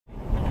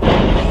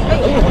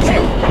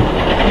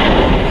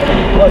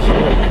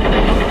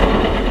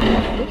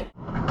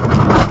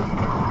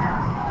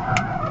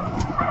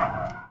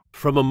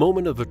From a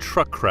moment of a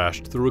truck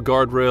crashed through a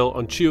guardrail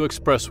on Chiu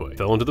Expressway,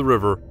 fell into the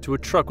river, to a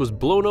truck was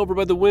blown over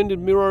by the wind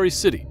in Mirari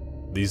City,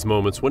 these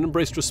moments, when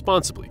embraced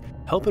responsibly,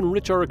 help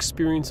enrich our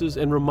experiences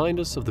and remind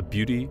us of the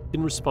beauty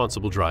in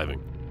responsible driving.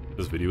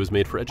 This video is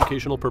made for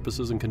educational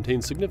purposes and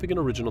contains significant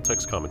original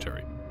text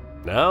commentary.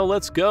 Now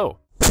let's go!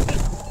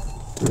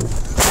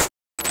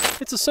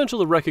 It's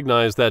essential to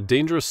recognize that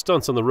dangerous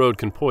stunts on the road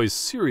can pose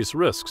serious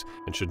risks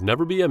and should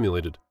never be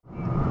emulated.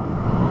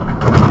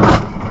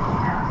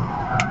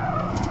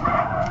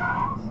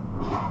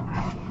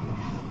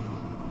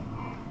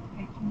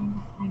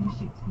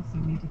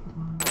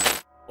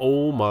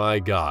 Oh my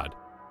God.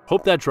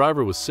 Hope that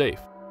driver was safe.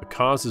 The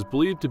cause is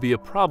believed to be a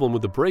problem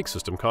with the brake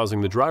system, causing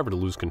the driver to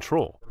lose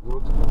control.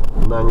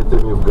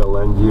 Нанятыми в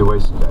Голландии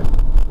войсками.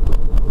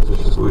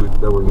 Существует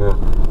довольно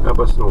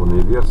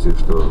обоснованные версии,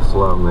 что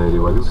славная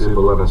революция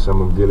была на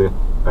самом деле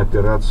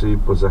операцией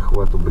по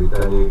захвату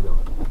Британии.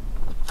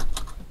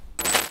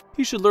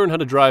 He should learn how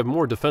to drive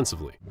more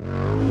defensively.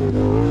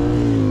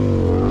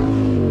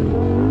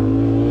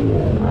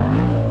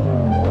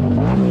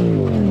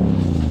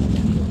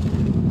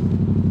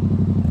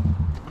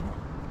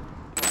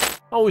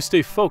 Always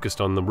stay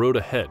focused on the road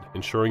ahead,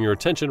 ensuring your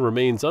attention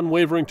remains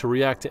unwavering to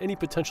react to any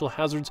potential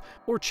hazards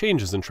or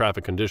changes in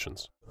traffic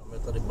conditions.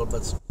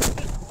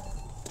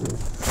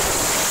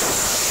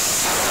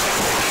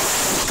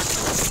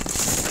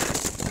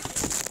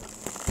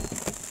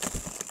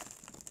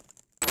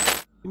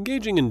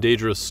 Engaging in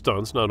dangerous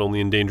stunts not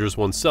only endangers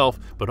oneself,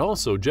 but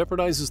also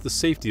jeopardizes the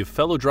safety of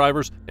fellow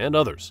drivers and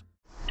others.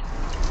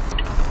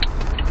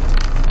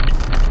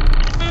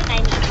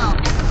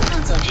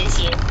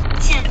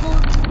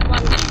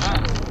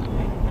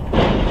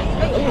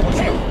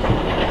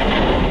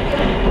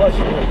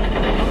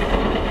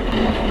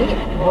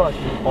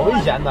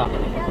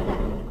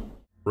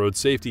 Road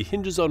safety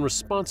hinges on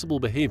responsible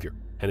behavior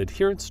and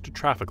adherence to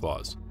traffic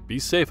laws. Be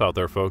safe out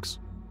there, folks.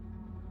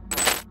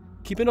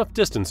 Keep enough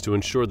distance to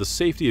ensure the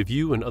safety of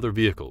you and other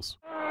vehicles.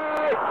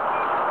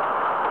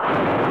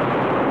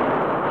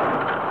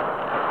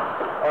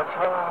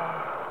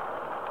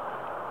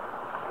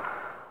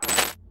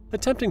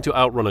 Attempting to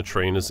outrun a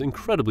train is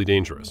incredibly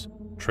dangerous.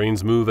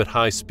 Trains move at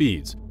high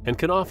speeds and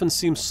can often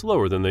seem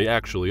slower than they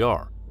actually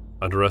are.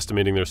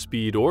 Underestimating their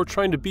speed or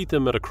trying to beat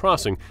them at a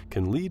crossing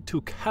can lead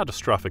to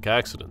catastrophic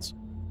accidents.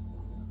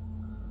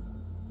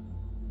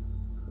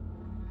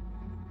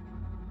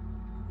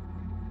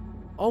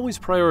 Always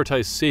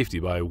prioritize safety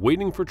by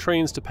waiting for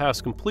trains to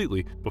pass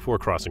completely before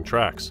crossing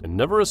tracks, and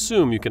never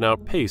assume you can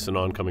outpace an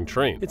oncoming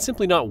train. It's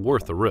simply not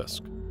worth the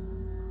risk.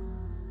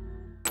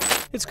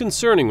 It's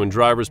concerning when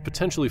drivers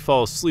potentially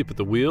fall asleep at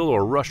the wheel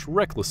or rush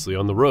recklessly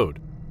on the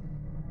road.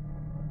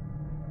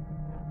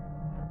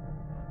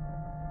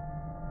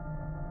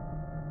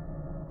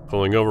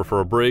 Pulling over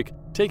for a break,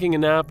 taking a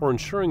nap, or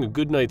ensuring a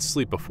good night's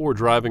sleep before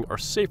driving are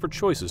safer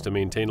choices to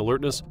maintain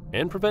alertness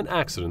and prevent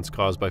accidents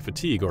caused by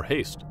fatigue or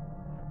haste.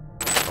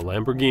 A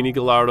Lamborghini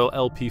Gallardo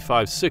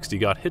LP560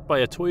 got hit by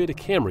a Toyota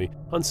Camry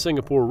on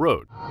Singapore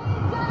Road.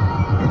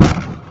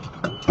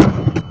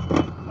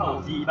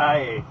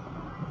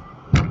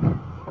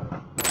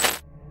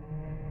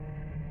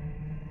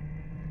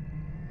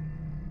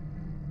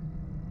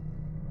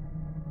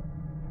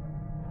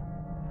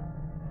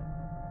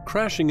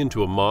 Crashing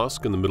into a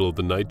mosque in the middle of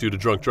the night due to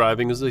drunk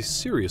driving is a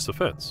serious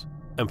offense,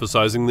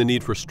 emphasizing the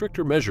need for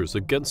stricter measures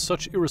against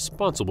such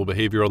irresponsible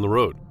behavior on the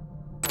road.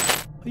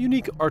 A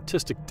unique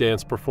artistic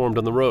dance performed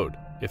on the road.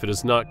 If it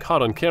is not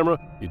caught on camera,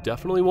 you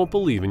definitely won't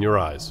believe in your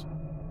eyes.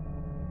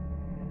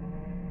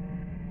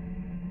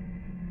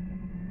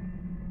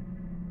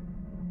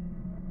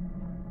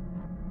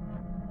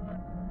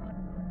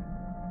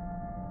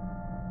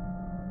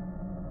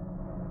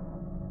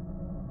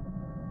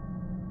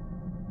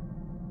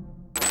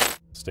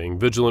 Staying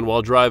vigilant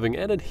while driving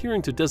and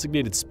adhering to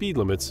designated speed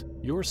limits,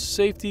 your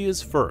safety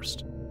is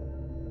first.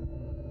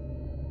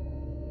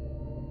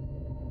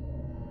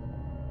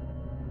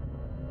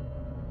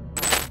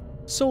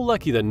 So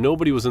lucky that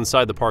nobody was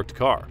inside the parked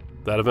car.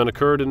 That event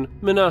occurred in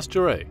Minas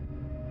Gerais.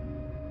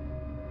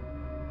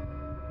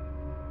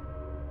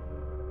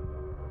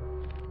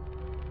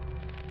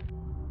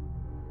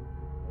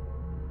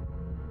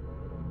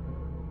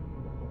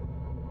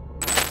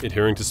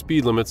 Adhering to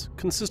speed limits,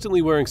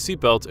 consistently wearing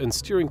seatbelts, and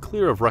steering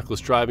clear of reckless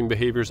driving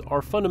behaviors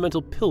are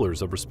fundamental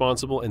pillars of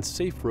responsible and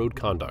safe road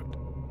conduct.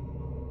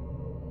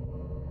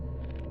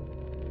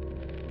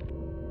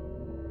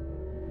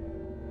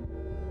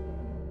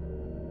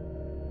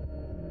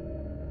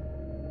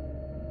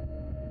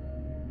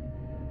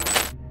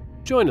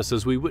 Join us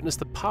as we witness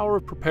the power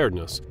of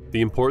preparedness, the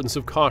importance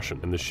of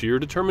caution, and the sheer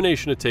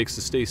determination it takes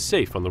to stay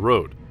safe on the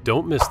road.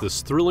 Don't miss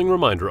this thrilling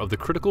reminder of the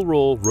critical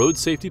role road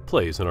safety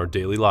plays in our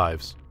daily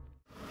lives.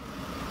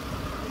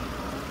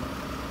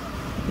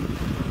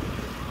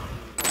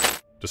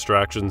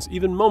 Distractions,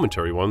 even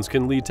momentary ones,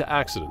 can lead to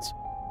accidents.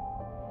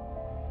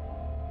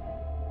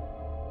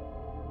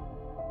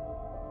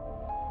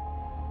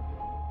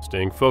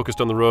 Staying focused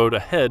on the road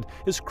ahead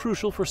is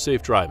crucial for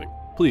safe driving.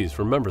 Please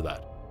remember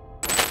that.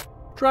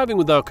 driving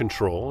without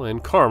control,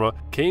 and karma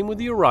came with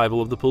the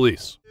arrival of the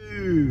police.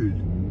 Dude,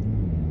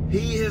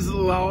 he has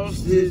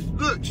lost his...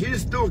 Look, she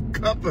just threw a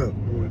cup up.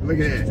 Look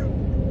at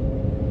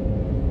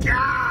that.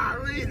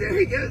 Golly, there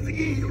he goes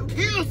again. He'll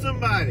kill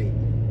somebody.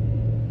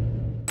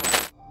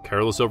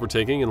 Careless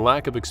overtaking and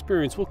lack of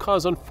experience will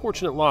cause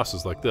unfortunate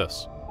losses like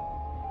this.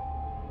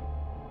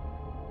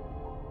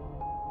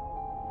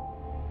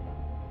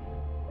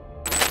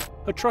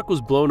 A truck was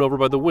blown over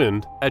by the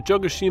wind at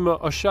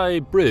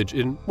Jogashima-Oshaie Bridge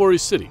in Mori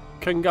City,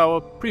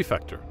 Kanagawa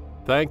Prefecture.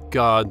 Thank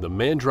God the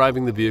man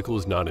driving the vehicle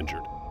is not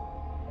injured.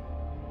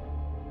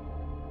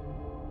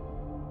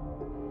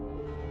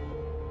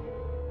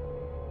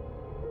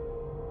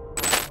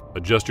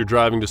 Adjust your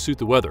driving to suit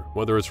the weather,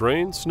 whether it's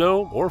rain,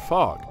 snow, or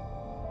fog.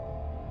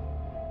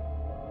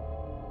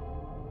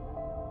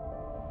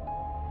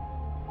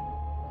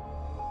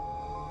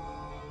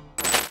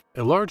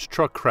 A large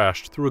truck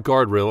crashed through a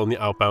guardrail on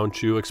the outbound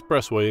Chuo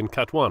Expressway in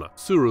Katwana,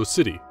 Tsuru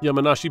City,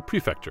 Yamanashi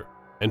Prefecture,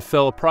 and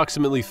fell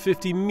approximately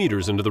 50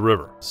 meters into the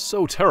river.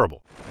 So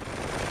terrible.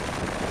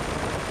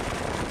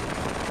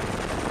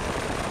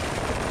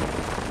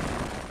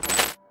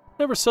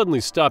 Never suddenly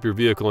stop your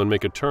vehicle and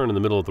make a turn in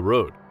the middle of the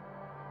road.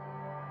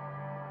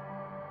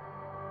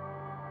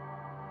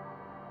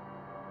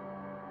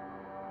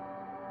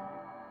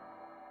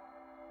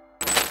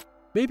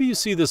 Maybe you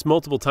see this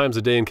multiple times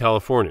a day in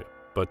California,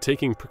 but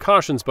taking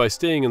precautions by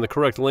staying in the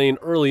correct lane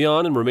early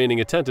on and remaining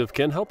attentive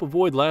can help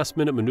avoid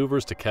last-minute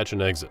maneuvers to catch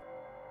an exit.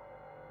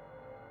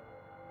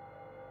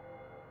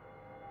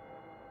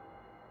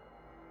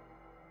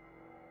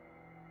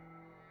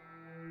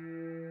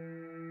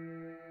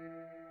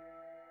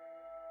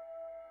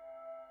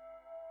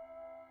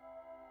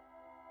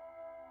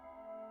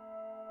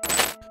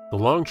 The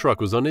long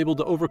truck was unable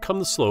to overcome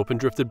the slope and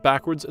drifted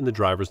backwards in the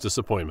driver's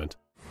disappointment.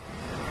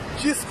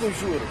 Disco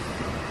juro.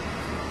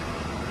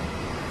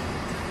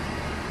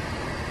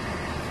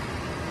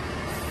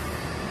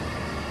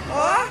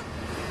 Ó!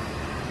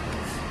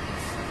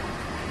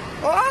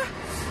 Ó!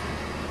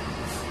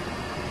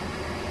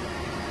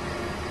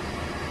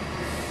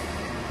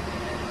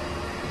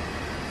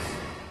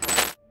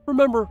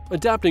 Remember,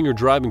 adapting your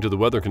driving to the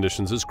weather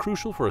conditions is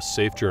crucial for a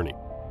safe journey.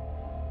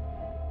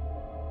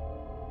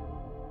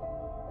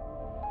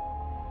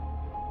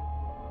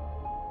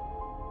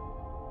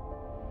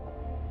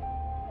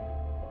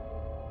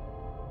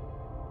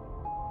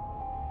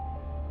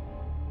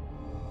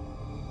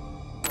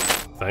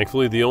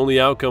 Thankfully, the only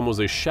outcome was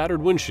a shattered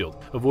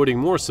windshield, avoiding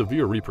more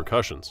severe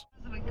repercussions.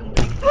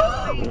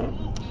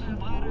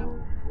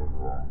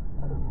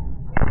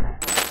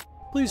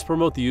 Please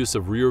promote the use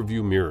of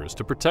rear-view mirrors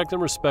to protect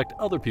and respect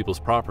other people's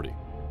property.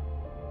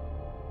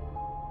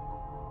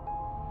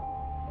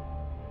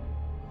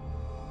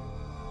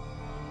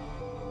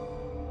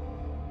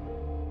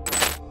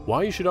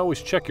 Why you should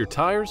always check your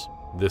tires?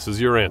 This is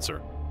your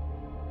answer.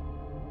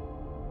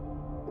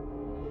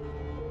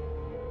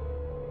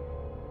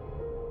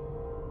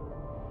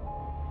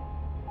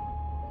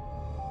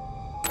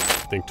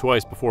 Think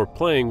twice before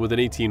playing with an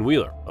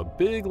 18-wheeler, a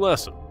big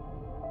lesson.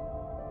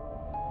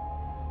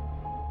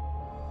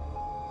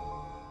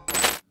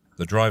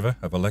 The driver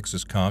of a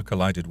Lexus car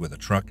collided with a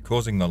truck,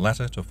 causing the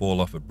latter to fall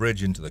off a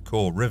bridge into the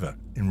Kor River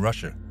in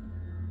Russia.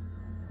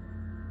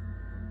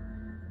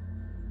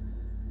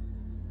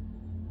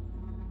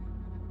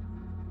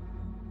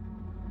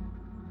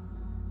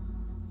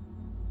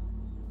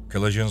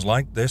 Collisions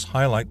like this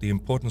highlight the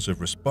importance of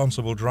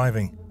responsible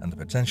driving and the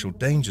potential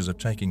dangers of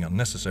taking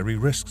unnecessary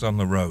risks on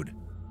the road.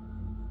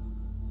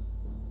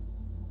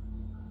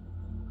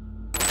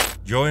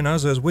 Join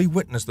us as we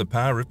witness the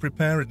power of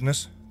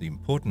preparedness, the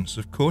importance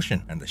of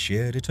caution, and the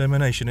sheer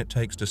determination it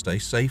takes to stay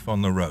safe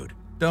on the road.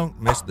 Don't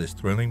miss this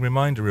thrilling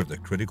reminder of the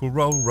critical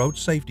role road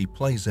safety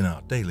plays in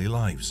our daily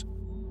lives.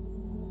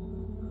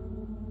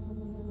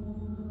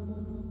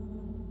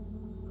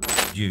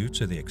 Due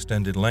to the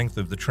extended length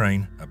of the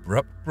train,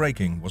 abrupt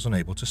braking wasn't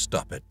able to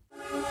stop it.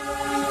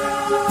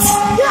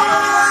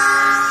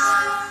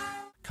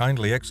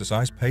 Kindly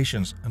exercise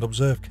patience and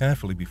observe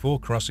carefully before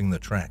crossing the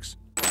tracks.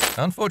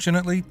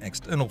 Unfortunately,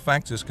 external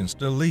factors can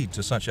still lead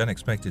to such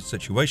unexpected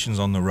situations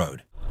on the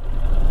road.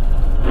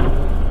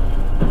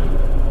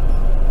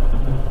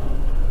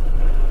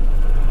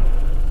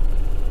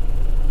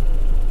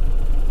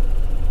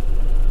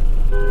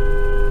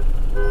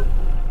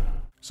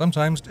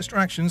 Sometimes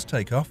distractions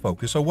take our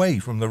focus away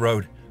from the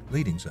road,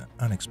 leading to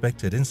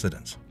unexpected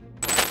incidents.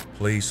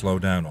 Please slow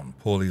down on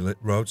poorly lit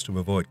roads to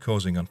avoid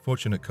causing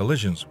unfortunate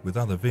collisions with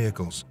other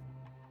vehicles.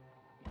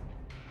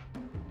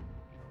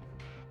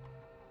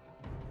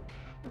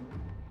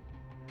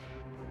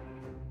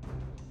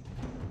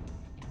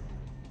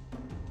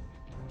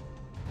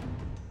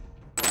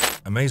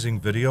 Amazing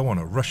video on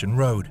a Russian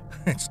road.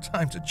 It's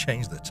time to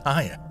change the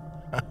tire.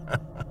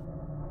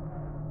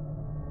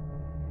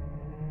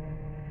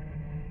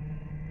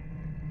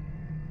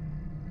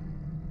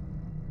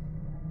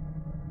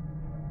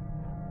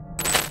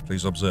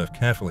 Please observe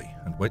carefully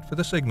and wait for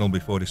the signal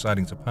before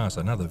deciding to pass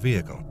another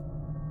vehicle.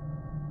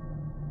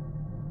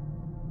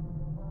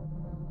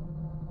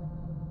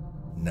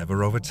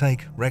 Never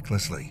overtake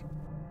recklessly.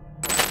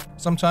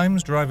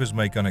 Sometimes drivers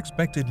make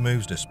unexpected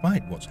moves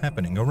despite what's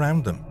happening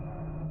around them.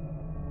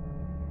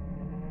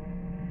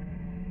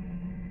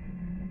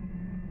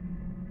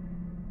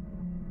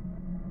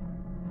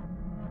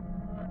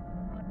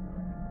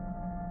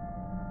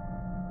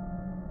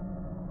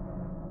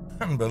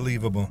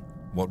 Unbelievable.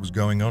 What was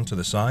going on to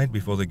the side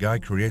before the guy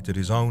created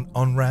his own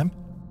on-ramp?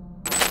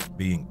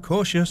 Being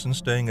cautious and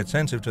staying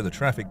attentive to the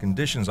traffic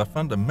conditions are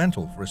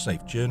fundamental for a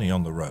safe journey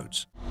on the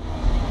roads.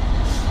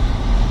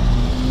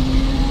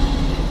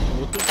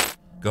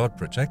 God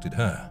protected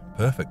her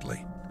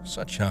perfectly.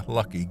 Such a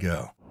lucky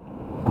girl.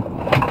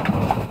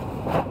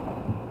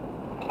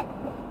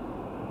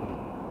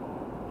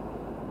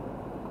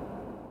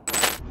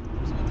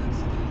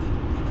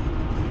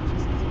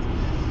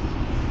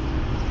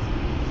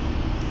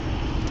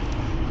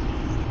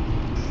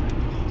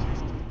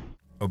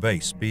 Obey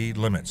speed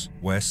limits,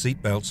 wear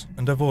seatbelts,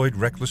 and avoid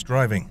reckless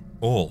driving.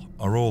 All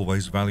are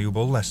always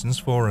valuable lessons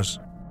for us.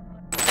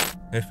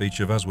 If each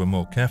of us were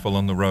more careful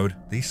on the road,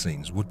 these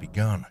scenes would be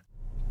gone.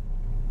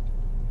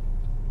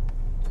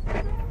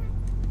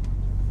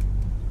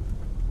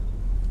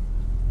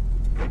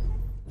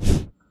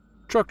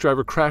 Truck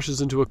driver crashes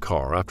into a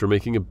car after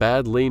making a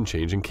bad lane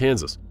change in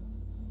Kansas.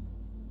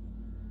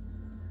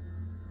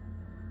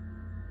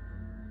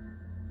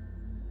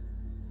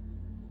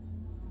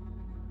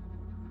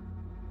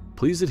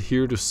 Please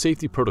adhere to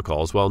safety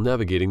protocols while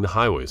navigating the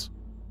highways.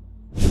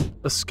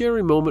 A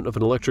scary moment of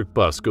an electric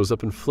bus goes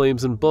up in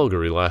flames in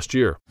Bulgaria last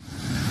year.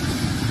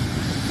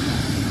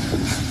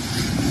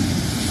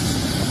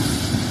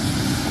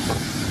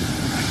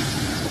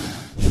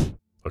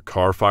 A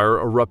car fire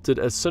erupted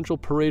at Central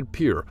Parade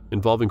Pier,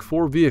 involving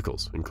 4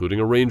 vehicles,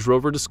 including a Range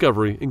Rover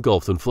Discovery,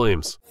 engulfed in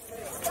flames.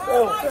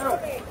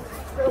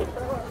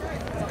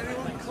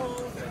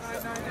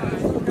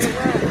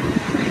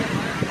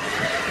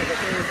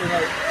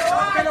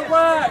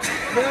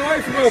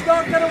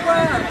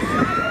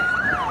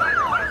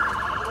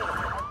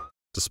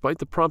 Despite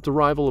the prompt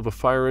arrival of a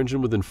fire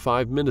engine within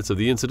 5 minutes of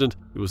the incident,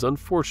 it was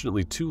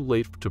unfortunately too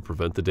late to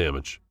prevent the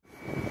damage.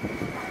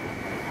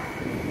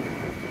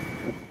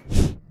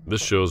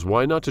 This shows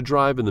why not to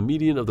drive in the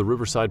median of the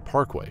Riverside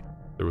Parkway.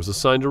 There was a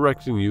sign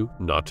directing you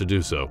not to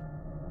do so.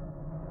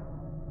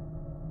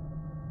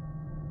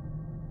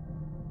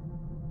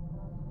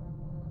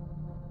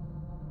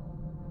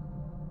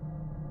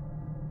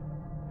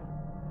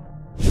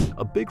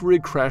 A big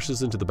rig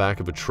crashes into the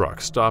back of a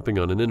truck, stopping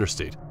on an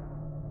interstate.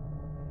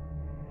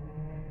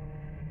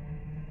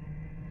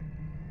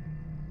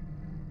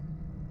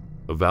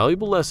 A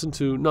valuable lesson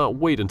to not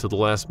wait until the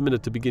last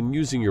minute to begin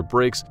using your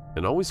brakes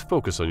and always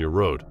focus on your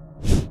road.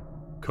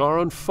 Car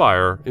on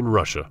fire in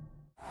Russia.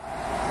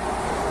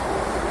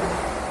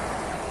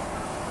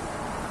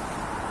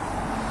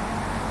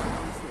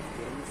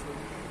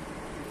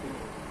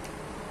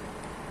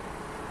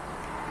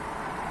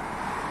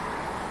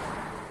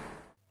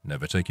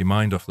 Never take your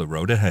mind off the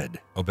road ahead.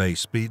 Obey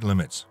speed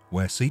limits,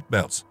 wear seat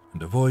belts,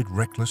 and avoid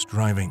reckless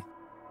driving.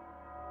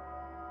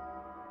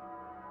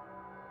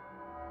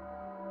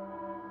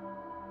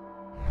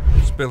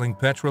 Spilling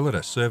petrol at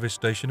a service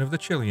station of the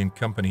Chilean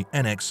company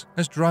NX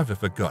as driver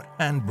forgot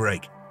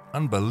handbrake.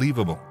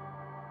 Unbelievable.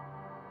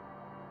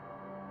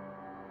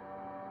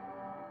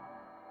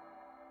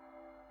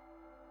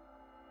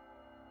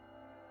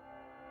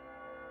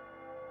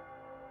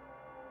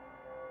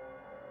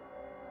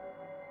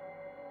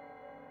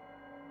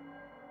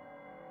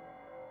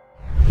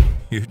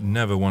 You'd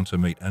never want to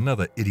meet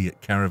another idiot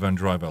caravan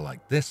driver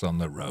like this on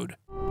the road.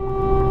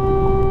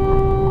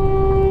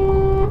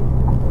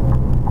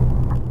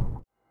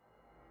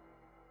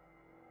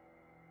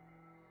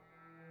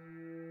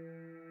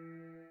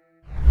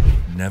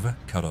 Never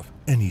cut off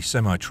any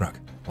semi-truck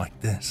like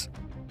this.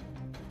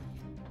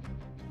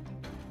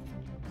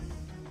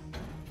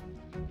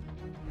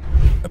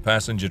 A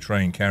passenger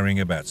train carrying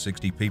about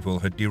 60 people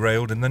had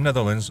derailed in the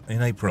Netherlands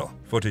in April.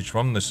 Footage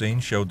from the scene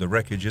showed the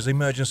wreckage as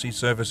emergency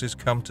services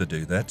come to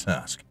do their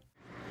task.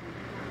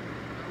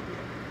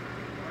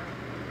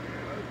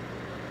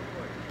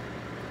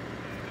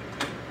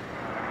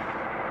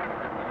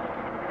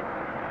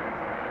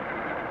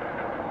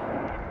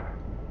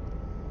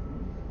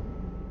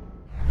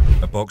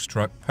 A box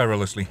truck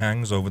perilously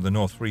hangs over the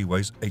North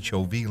Freeway's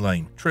HOV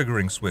lane,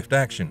 triggering swift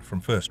action from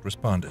first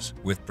responders.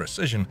 With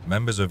precision,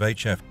 members of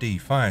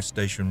HFD Fire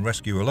Station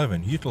Rescue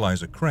 11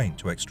 utilize a crane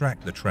to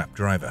extract the trapped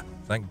driver.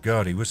 Thank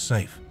God he was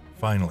safe,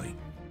 finally.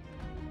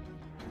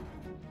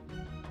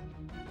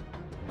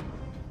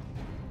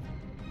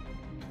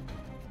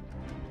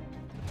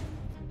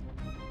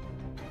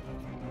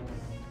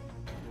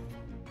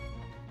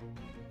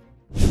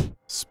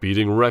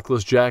 Speeding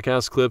reckless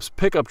jackass clips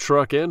pickup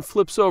truck and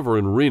flips over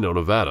in Reno,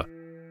 Nevada.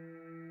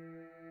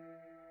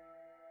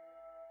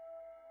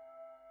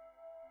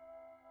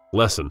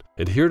 Lesson: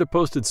 adhere to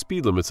posted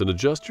speed limits and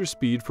adjust your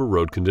speed for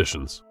road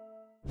conditions.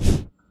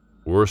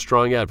 We're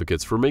strong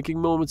advocates for making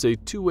moments a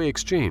two-way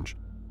exchange,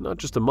 not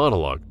just a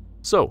monologue.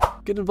 So,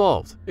 get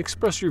involved,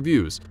 express your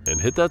views,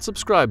 and hit that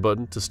subscribe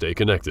button to stay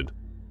connected.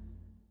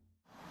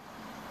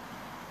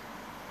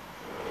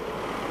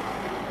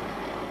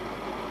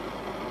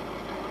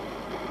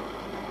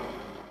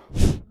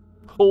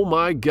 Oh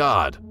my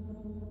God!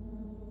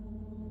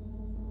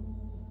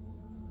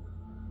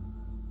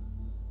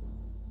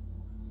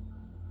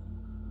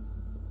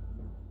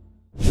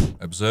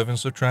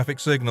 Observance of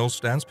traffic signals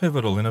stands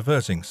pivotal in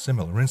averting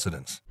similar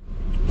incidents.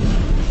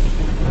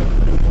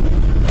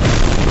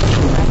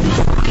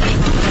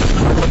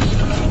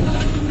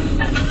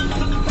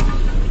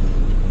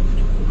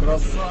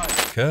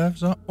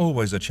 Curves are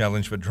always a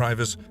challenge for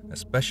drivers,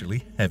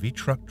 especially heavy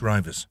truck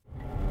drivers.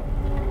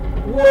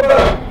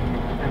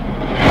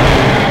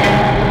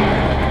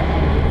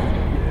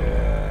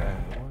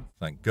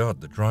 Thank God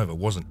the driver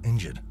wasn't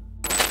injured.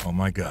 Oh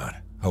my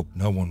God, hope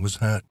no one was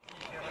hurt.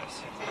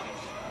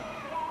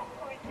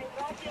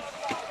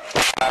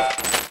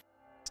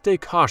 Stay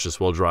cautious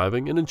while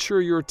driving and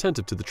ensure you're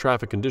attentive to the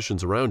traffic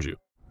conditions around you.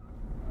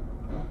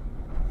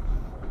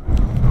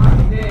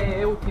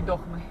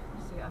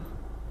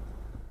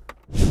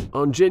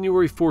 On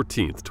January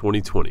 14,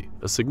 2020,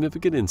 a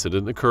significant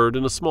incident occurred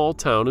in a small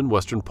town in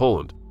western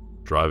Poland.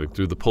 Driving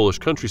through the Polish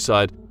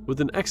countryside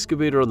with an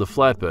excavator on the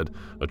flatbed,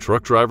 a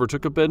truck driver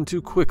took a bend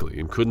too quickly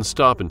and couldn't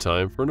stop in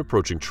time for an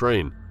approaching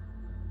train.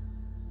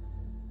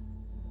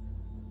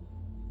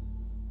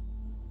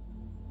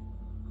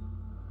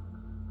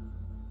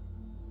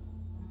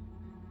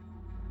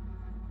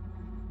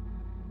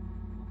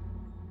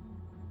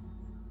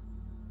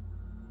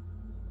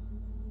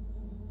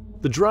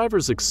 The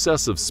driver's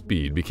excessive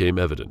speed became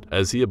evident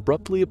as he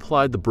abruptly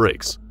applied the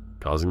brakes,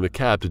 causing the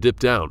cab to dip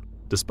down.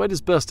 Despite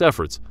his best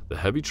efforts, the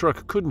heavy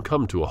truck couldn't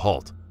come to a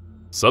halt.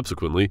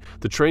 Subsequently,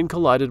 the train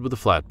collided with the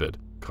flatbed,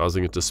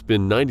 causing it to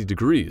spin 90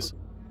 degrees.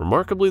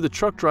 Remarkably, the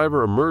truck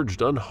driver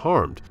emerged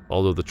unharmed,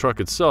 although the truck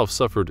itself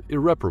suffered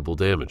irreparable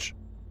damage.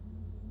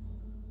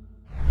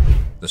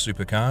 The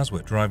supercars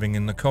were driving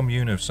in the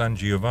commune of San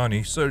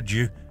Giovanni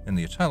Sergiu in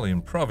the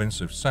Italian province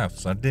of South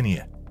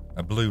Sardinia.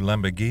 A blue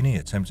Lamborghini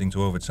attempting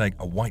to overtake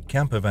a white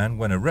camper van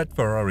when a red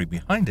Ferrari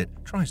behind it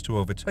tries to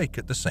overtake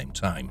at the same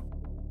time.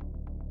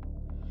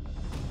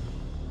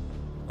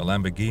 The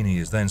Lamborghini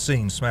is then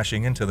seen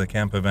smashing into the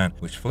camper van,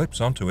 which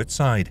flips onto its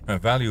side, a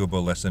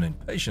valuable lesson in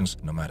patience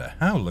no matter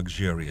how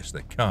luxurious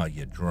the car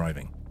you're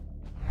driving.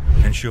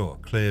 Ensure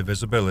clear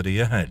visibility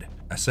ahead.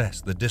 Assess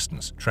the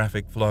distance,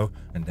 traffic flow,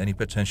 and any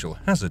potential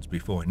hazards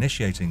before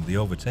initiating the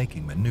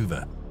overtaking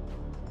maneuver.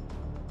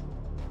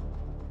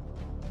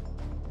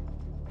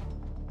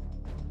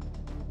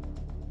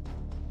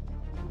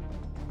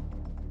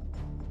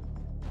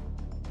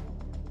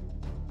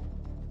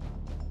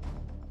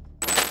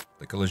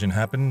 The collision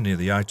happened near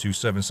the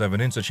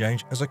I-277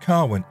 interchange as a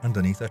car went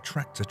underneath a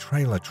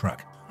tractor-trailer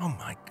truck. Oh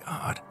my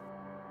God.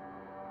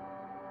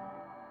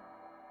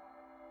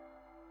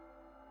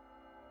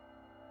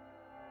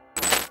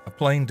 A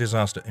plane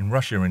disaster in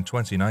Russia in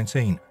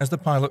 2019 as the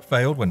pilot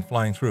failed when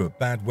flying through a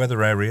bad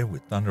weather area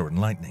with thunder and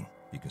lightning.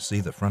 You can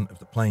see the front of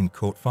the plane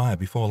caught fire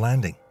before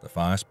landing. The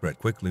fire spread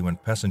quickly when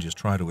passengers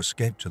tried to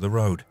escape to the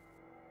road.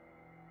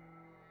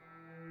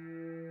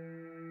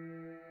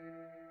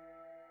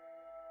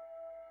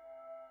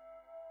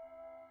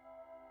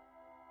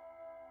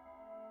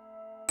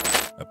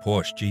 A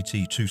Porsche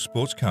GT2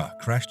 sports car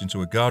crashed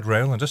into a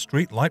guardrail and a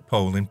street light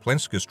pole in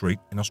Plenska Street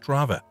in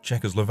Ostrava,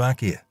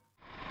 Czechoslovakia.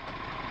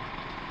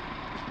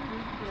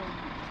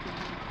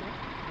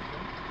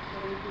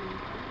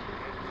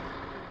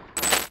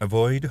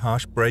 Avoid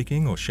harsh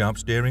braking or sharp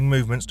steering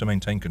movements to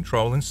maintain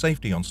control and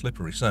safety on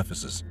slippery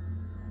surfaces.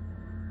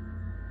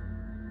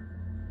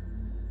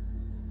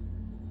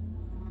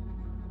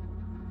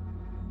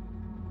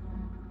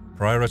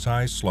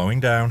 Prioritize slowing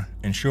down,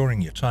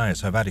 ensuring your tires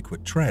have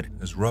adequate tread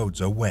as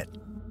roads are wet.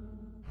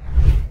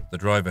 The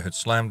driver had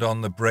slammed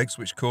on the brakes,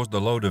 which caused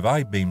the load of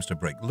I-beams to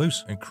break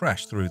loose and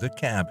crash through the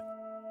cab.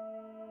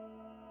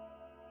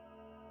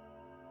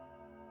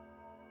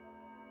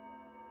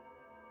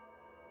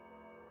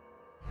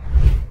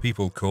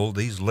 People call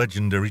these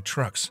legendary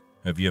trucks.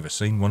 Have you ever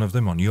seen one of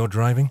them on your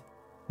driving?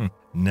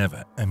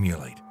 Never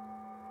emulate.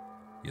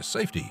 Your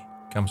safety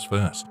comes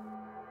first.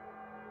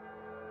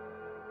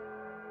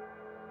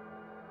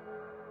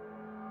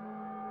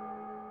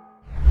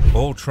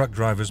 All truck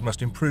drivers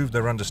must improve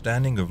their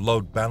understanding of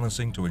load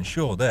balancing to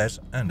ensure theirs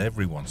and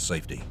everyone's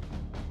safety.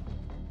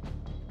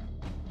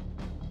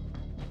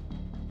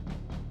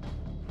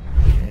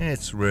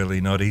 It's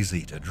really not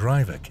easy to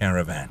drive a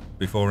caravan.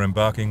 Before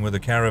embarking with a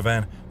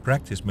caravan,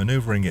 practice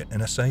maneuvering it in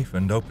a safe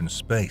and open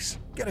space.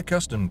 Get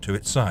accustomed to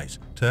its size,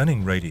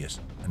 turning radius,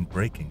 and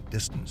braking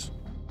distance.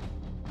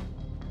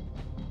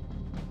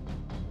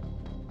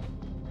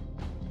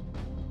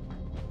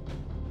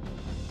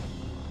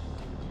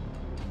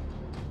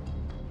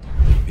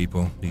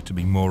 People need to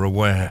be more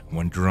aware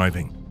when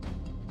driving.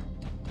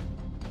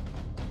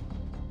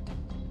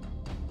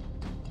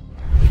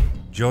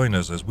 Join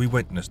us as we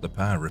witness the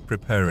power of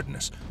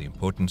preparedness, the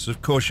importance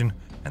of caution,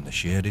 and the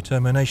sheer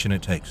determination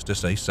it takes to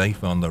stay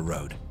safe on the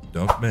road.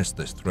 Don't miss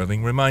this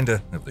thrilling reminder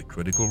of the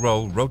critical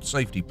role road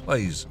safety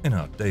plays in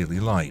our daily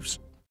lives.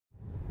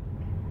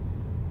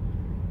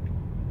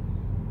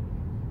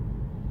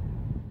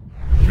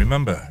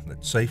 Remember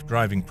that safe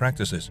driving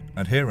practices,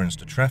 adherence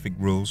to traffic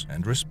rules,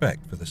 and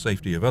respect for the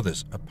safety of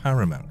others are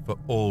paramount for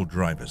all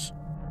drivers.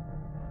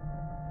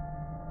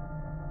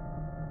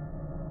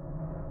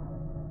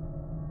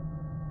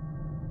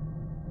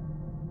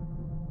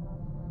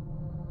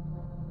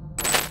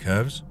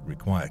 Curves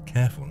require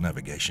careful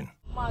navigation.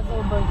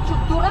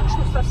 Дурак,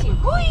 что совсем?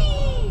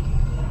 Ой!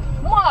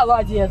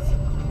 Молодец!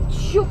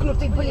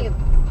 Чукнутый, блин!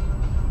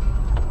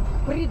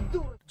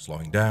 Придурок!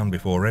 Slowing down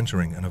before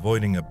entering and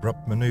avoiding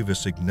abrupt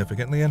maneuvers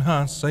significantly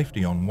enhance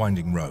safety on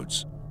winding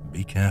roads.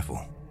 Be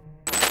careful.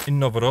 In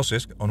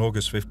Novorossiysk on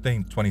August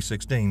 15,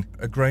 2016,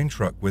 a grain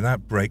truck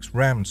without brakes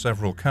rammed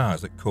several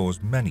cars that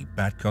caused many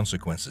bad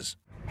consequences.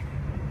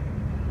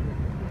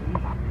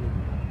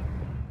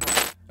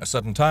 A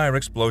sudden tire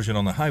explosion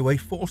on the highway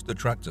forced the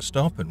truck to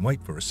stop and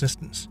wait for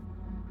assistance.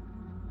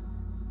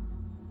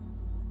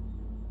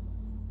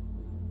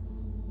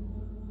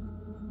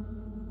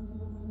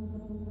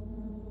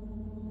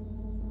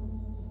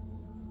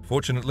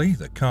 Fortunately,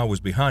 the car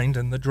was behind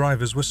and the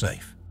drivers were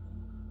safe.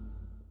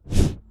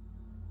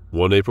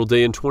 One April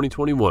day in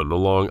 2021,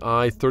 along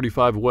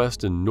I-35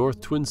 West in North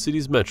Twin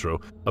Cities Metro,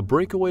 a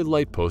breakaway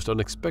light post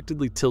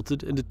unexpectedly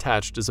tilted and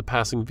detached as a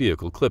passing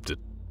vehicle clipped it.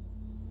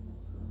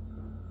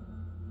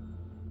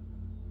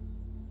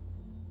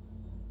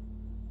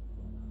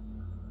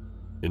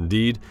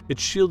 Indeed, it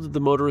shielded the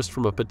motorist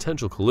from a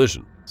potential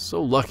collision.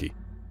 So lucky.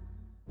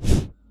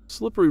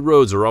 Slippery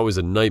roads are always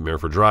a nightmare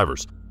for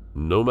drivers.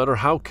 No matter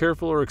how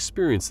careful or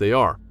experienced they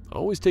are,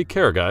 always take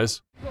care,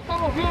 guys.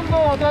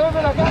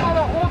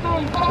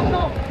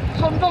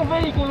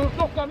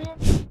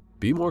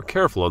 Be more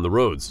careful on the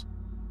roads.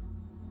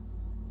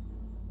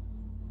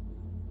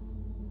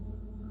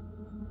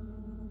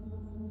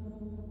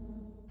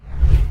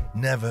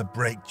 Never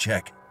brake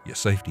check. Your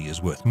safety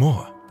is worth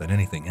more than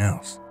anything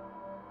else.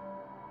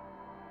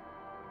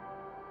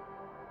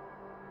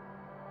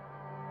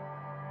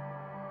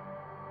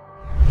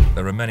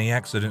 There are many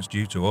accidents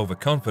due to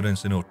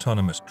overconfidence in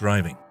autonomous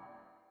driving.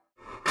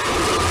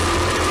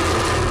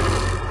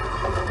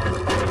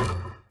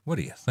 What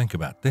do you think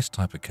about this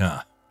type of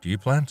car? Do you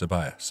plan to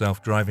buy a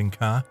self-driving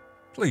car?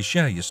 Please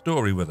share your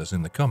story with us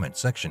in the comment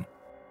section.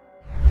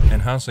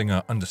 Enhancing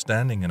our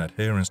understanding and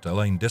adherence to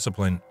lane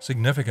discipline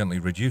significantly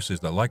reduces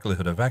the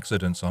likelihood of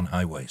accidents on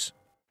highways.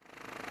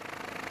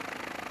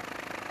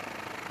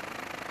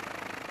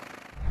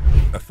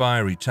 A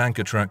fiery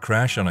tanker truck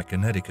crash on a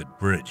Connecticut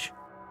bridge.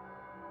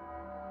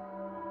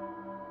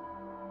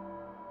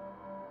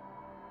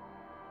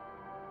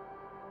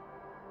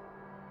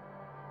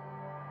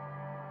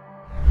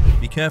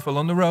 Be careful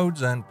on the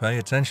roads and pay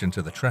attention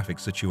to the traffic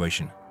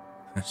situation,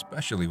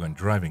 especially when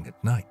driving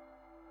at night.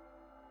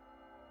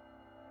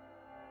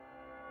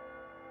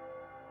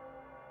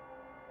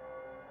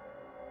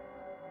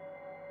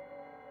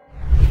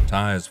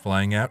 Tires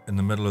flying out in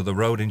the middle of the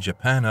road in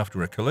Japan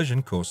after a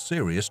collision caused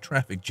serious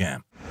traffic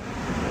jam.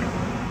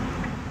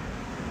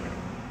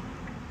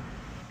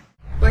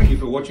 Thank you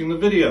for watching the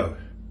video.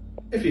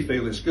 If you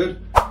feel it's good,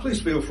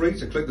 please feel free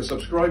to click the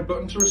subscribe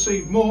button to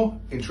receive more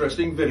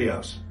interesting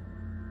videos.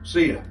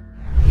 See ya.